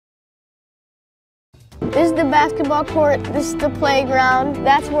This is the basketball court, this is the playground,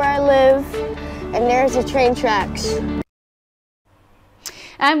 that's where I live, and there's the train tracks.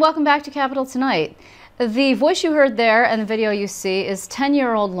 And welcome back to Capitol Tonight. The voice you heard there and the video you see is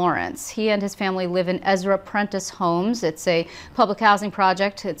 10-year-old Lawrence. He and his family live in Ezra Prentice Homes. It's a public housing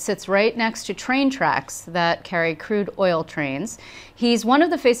project. It sits right next to train tracks that carry crude oil trains. He's one of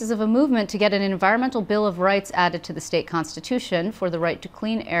the faces of a movement to get an environmental bill of rights added to the state constitution for the right to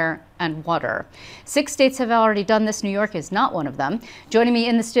clean air and water. 6 states have already done this. New York is not one of them. Joining me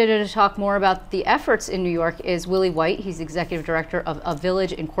in the studio to talk more about the efforts in New York is Willie White. He's executive director of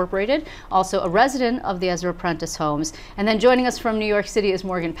AVillage Incorporated, also a resident of the Ezra Prentice Homes. And then joining us from New York City is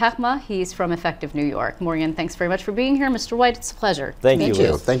Morgan Pehme. He's from Effective New York. Morgan, thanks very much for being here. Mr. White, it's a pleasure. Thank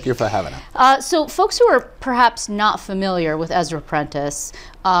you. Thank you for having us. So folks who are perhaps not familiar with Ezra Prentice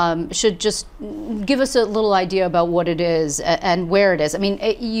should just give us a little idea about what it is and where it is. I mean,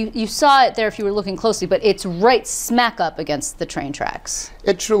 you saw it there if you were looking closely, but it's right smack up against the train tracks.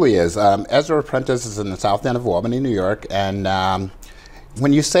 It truly is. Ezra Prentice is in the south end of Albany, New York, and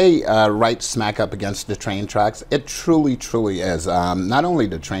when you say right smack up against the train tracks, it truly is. Not only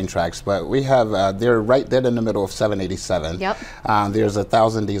the train tracks, but we have, they're right there in the middle of 787. Yep. There's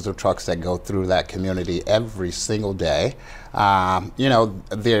 1,000 diesel trucks that go through that community every single day. You know,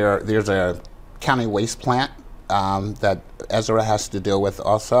 there's a county waste plant that Ezra has to deal with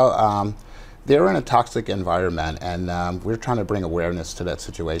also. They're in a toxic environment, and we're trying to bring awareness to that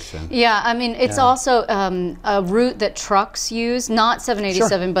situation. Yeah, I mean, it's also a route that trucks use, not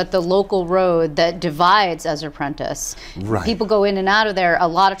 787, sure, but the local road that divides Ezra Prentice. Right. People go in and out of there. A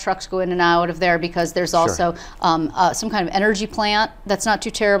lot of trucks go in and out of there because there's also some kind of energy plant that's not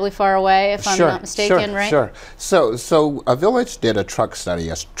too terribly far away, if I'm not mistaken, right? Sure. So AVillage did a truck study,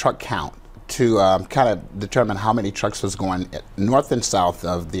 a truck count, to kind of determine how many trucks was going north and south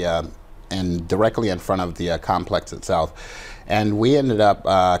of the and directly in front of the complex itself. And we ended up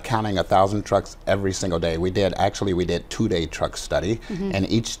counting 1,000 trucks every single day. We did 2-day truck study, and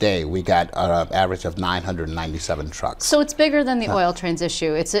each day we got an average of 997 trucks. So it's bigger than the oil trains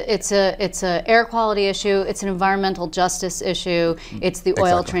issue. It's a air quality issue. It's an environmental justice issue. It's the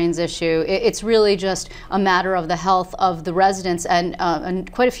oil trains issue. It's really just a matter of the health of the residents,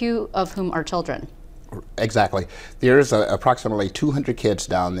 and quite a few of whom are children. Exactly. There's approximately 200 kids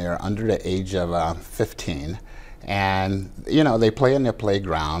down there under the age of 15. And, you know, they play in their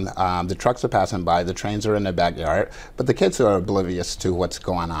playground. The trucks are passing by, the trains are in their backyard, but the kids are oblivious to what's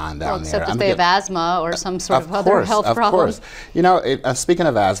going on down there. Except if they have asthma or some sort of other health problem. Of course. You know, speaking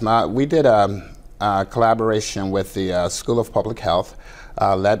of asthma, we did a collaboration with the School of Public Health,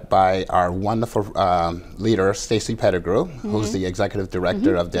 led by our wonderful leader, Stacy Pettigrew, who's the executive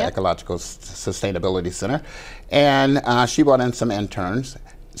director of the Ecological Sustainability Center. And she brought in some interns.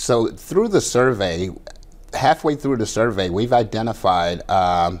 So through the survey, halfway through the survey, we've identified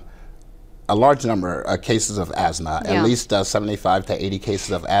a large number of cases of asthma, at least 75 to 80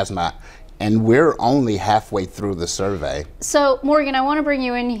 cases of asthma. And we're only halfway through the survey. So, Morgan, I want to bring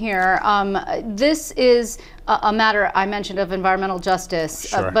you in here. This is a matter I mentioned of environmental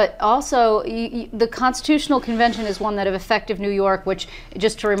justice, but also the Constitutional Convention is one that of Effective New York, which,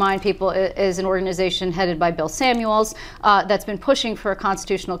 just to remind people, is an organization headed by Bill Samuels that's been pushing for a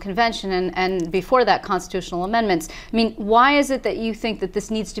constitutional convention and before that constitutional amendments. I mean, why is it that you think that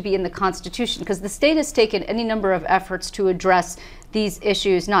this needs to be in the Constitution? Because the state has taken any number of efforts to address these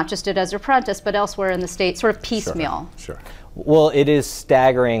issues, not just at Ezra Prentice, but elsewhere in the state, sort of piecemeal. Sure. Well, it is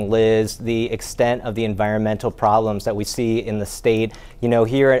staggering, Liz, the extent of the environmental problems that we see in the state. You know,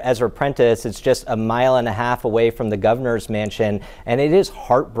 here at Ezra Prentice, it's just a mile and a half away from the governor's mansion, and it is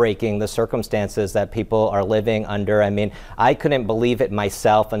heartbreaking, the circumstances that people are living under. I mean, I couldn't believe it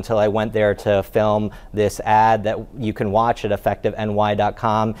myself until I went there to film this ad that you can watch at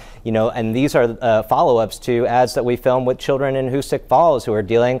effectiveny.com. You know, and these are follow-ups to ads that we filmed with children in Hoosick Falls who are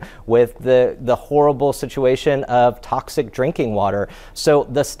dealing with the horrible situation of toxic drinking water. So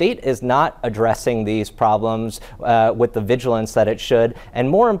the state is not addressing these problems with the vigilance that it should. And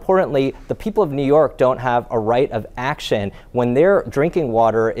more importantly, the people of New York don't have a right of action when their drinking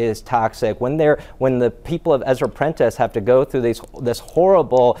water is toxic, when the people of Ezra Prentice have to go through this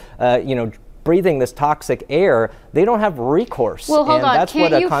horrible, you know, breathing this toxic air. They don't have recourse. Well, hold on. That's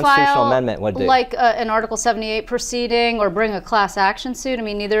what a constitutional amendment would do. Like an Article 78 proceeding or bring a class action suit? I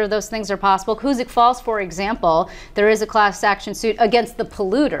mean, neither of those things are possible. Hoosick Falls, for example, there is a class action suit against the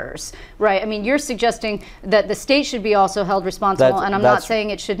polluters, right? I mean, you're suggesting that the state should be also held responsible, and I'm not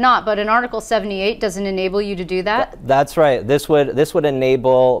saying it should not, but an Article 78 doesn't enable you to do that? That's right. This would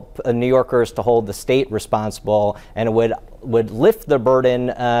enable New Yorkers to hold the state responsible, and it would would lift the burden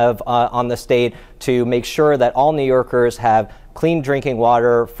of on the state to make sure that all New Yorkers have clean drinking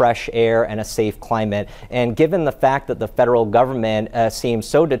water, fresh air, and a safe climate. And given the fact that the federal government seems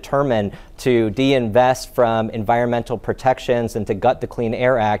so determined to de-invest from environmental protections and to gut the Clean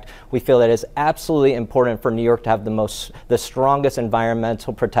Air Act, we feel that it's absolutely important for New York to have the strongest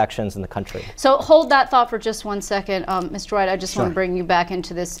environmental protections in the country. So hold that thought for just one second. Mr. White, I just want to bring you back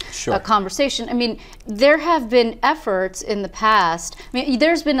into this conversation. I mean, there have been efforts in the past. I mean,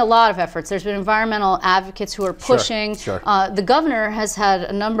 there's been a lot of efforts. There's been environmental advocates who are pushing. The governor has had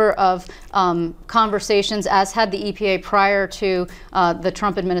a number of conversations, as had the EPA prior to the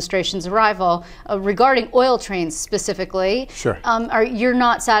Trump administration's arrival, regarding oil trains specifically. You're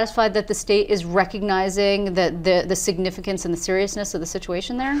not satisfied that the state is recognizing the significance and the seriousness of the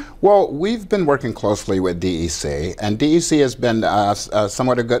situation there? Well, we've been working closely with DEC, and DEC has been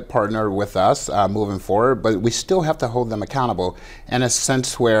somewhat a good partner with us moving forward, but we still have to hold them accountable in a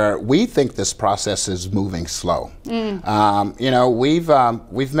sense where we think this process is moving slow. You know, we've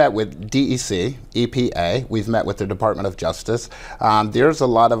met with DEC, EPA, we've met with the Department of Justice. There's a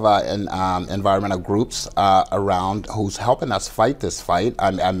lot of environmental groups around who's helping us fight this fight.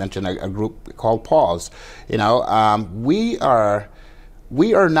 I mentioned a group called Pause. You know, we are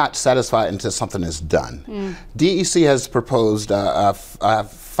not satisfied until something is done. DEC has proposed a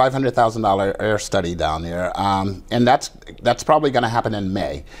 $500,000 air study down there, and that's probably going to happen in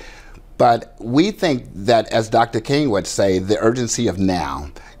May. But we think that, as Dr. King would say, the urgency of now,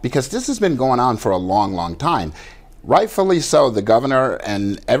 because this has been going on for a long, long time. Rightfully so, the governor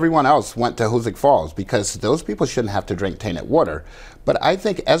and everyone else went to Hoosick Falls because those people shouldn't have to drink tainted water. But I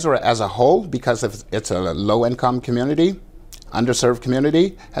think Ezra as a whole, because it's a low-income community, underserved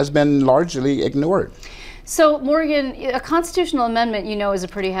community, has been largely ignored. So, Morgan, a constitutional amendment, you know, is a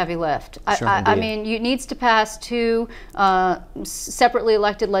pretty heavy lift. I mean, it needs to pass two separately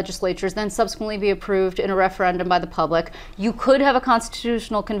elected legislatures, then subsequently be approved in a referendum by the public. You could have a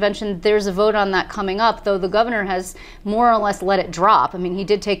constitutional convention. There's a vote on that coming up, though the governor has more or less let it drop. I mean, he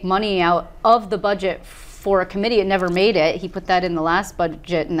did take money out of the budget for a committee. It never made it. He put that in the last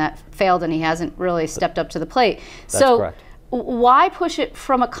budget, and that failed, and he hasn't really stepped up to the plate. That's correct. Why push it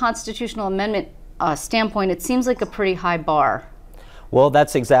from a constitutional amendment standpoint? It seems like a pretty high bar. Well,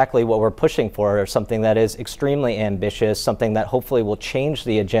 that's exactly what we're pushing for, something that is extremely ambitious, something that hopefully will change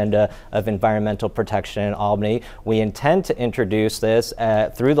the agenda of environmental protection in Albany. We intend to introduce this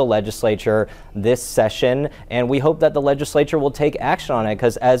through the legislature this session, and we hope that the legislature will take action on it,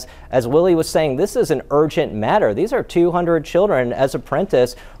 because as Willie was saying, this is an urgent matter. These are 200 children as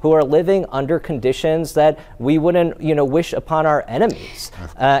apprentice who are living under conditions that we wouldn't, you know, wish upon our enemies.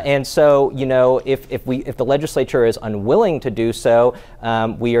 And so, you know, if the legislature is unwilling to do so,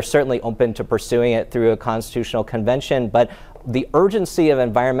 we are certainly open to pursuing it through a constitutional convention, but the urgency of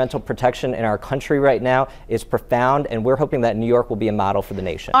environmental protection in our country right now is profound, and we're hoping that New York will be a model for the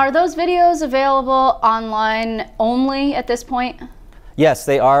nation. Are those videos available online only at this point? Yes,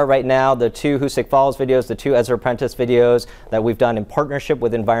 they are right now. The two Hoosick Falls videos, the two Ezra Prentice videos that we've done in partnership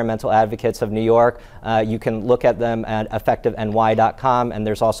with Environmental Advocates of New York. You can look at them at effectiveny.com, and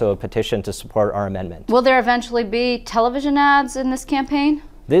there's also a petition to support our amendment. Will there eventually be television ads in this campaign?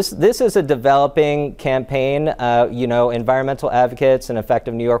 This is a developing campaign. You know, Environmental Advocates and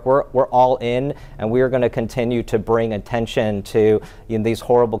Effective New York, we're all in, and we are going to continue to bring attention to, you know, these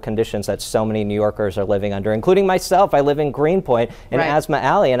horrible conditions that so many New Yorkers are living under, including myself. I live in Greenpoint in Asthma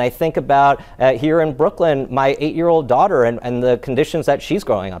Alley, and I think about here in Brooklyn, my 8-year-old daughter and the conditions that she's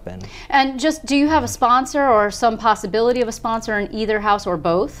growing up in. And just, do you have a sponsor or some possibility of a sponsor in either house or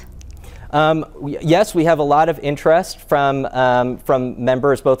both? Yes, we have a lot of interest from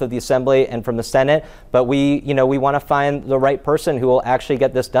members both of the Assembly and from the Senate, but we want to find the right person who will actually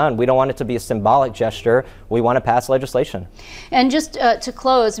get this done. We don't want it to be a symbolic gesture. We want to pass legislation. And just to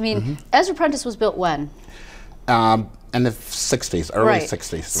close, I mean, Ezra Prentice was built when? In the 60s, early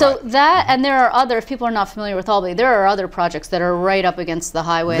 60s. So that, and there are other, if people are not familiar with Albany, there are other projects that are right up against the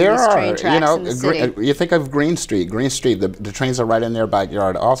highway, and these train tracks in the city. You think of Green Street, the trains are right in their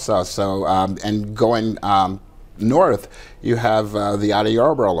backyard also. So, and going north, you have the Outer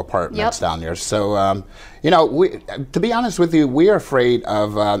Yarborough apartments down there. So, you know, to be honest with you, we are afraid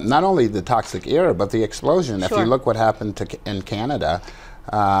of not only the toxic air, but the explosion. If you look what happened in Canada.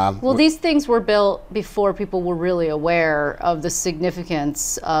 Well, these things were built before people were really aware of the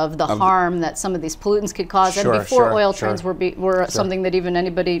significance of the harm that some of these pollutants could cause, and before oil trains were something that even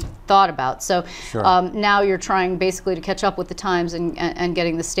anybody thought about. So now you're trying basically to catch up with the times and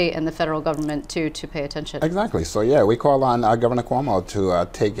getting the state and the federal government to pay attention. Exactly. So yeah, we call on Governor Cuomo to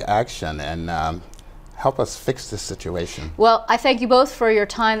take action and help us fix this situation. Well, I thank you both for your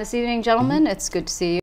time this evening, gentlemen. It's good to see you.